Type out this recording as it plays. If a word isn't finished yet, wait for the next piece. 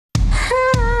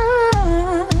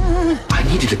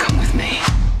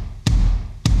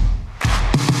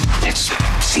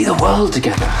world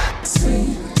together.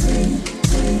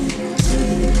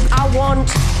 I want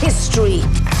history.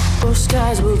 Those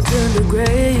skies will turn to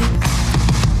grey.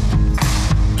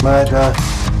 Murder,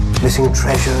 missing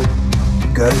treasure,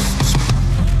 ghosts.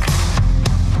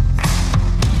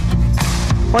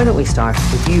 Why don't we start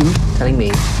with you telling me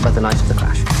about the night of the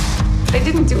crash? I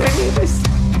didn't do any of this.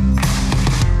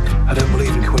 I don't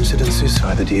believe in coincidences,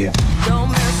 either do you?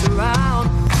 Don't mess around.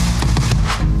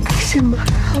 He's in my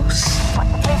house.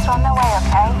 The police are on their way,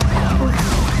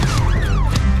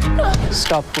 okay?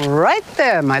 Stop right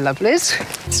there, my lovelies.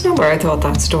 It's not where I thought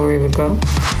that story would go.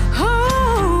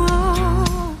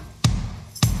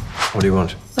 What do you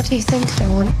want? What do you think I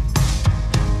want?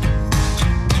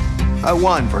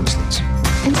 Wine, for instance.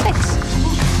 In sex.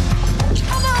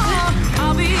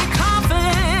 I'll be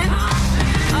confident.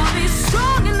 I'll be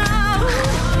strong enough.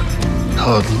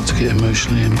 Hard not to get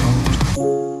emotionally involved.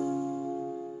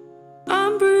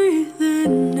 I'm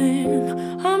breathing in.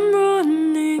 I'm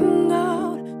running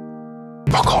out.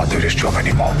 I can't do this job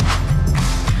anymore.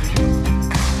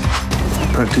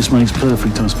 Practice makes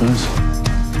perfect, I suppose.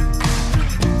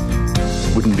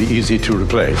 Wouldn't be easy to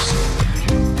replace.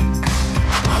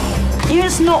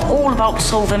 It's not all about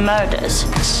solving murders.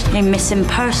 It's, missing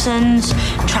persons,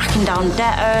 tracking down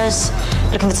debtors,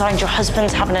 looking for signs your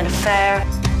husband's having an affair.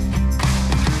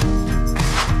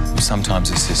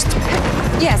 Sometimes it's just...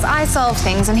 Yes, I solve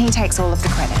things and he takes all of the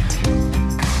credit.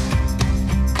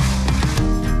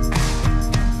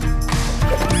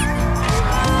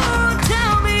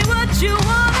 Tell me what you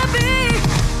wanna be.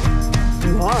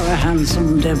 You are a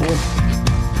handsome devil.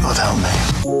 God help me.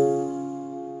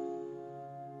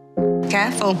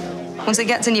 Careful. Once it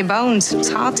gets in your bones, it's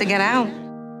hard to get out.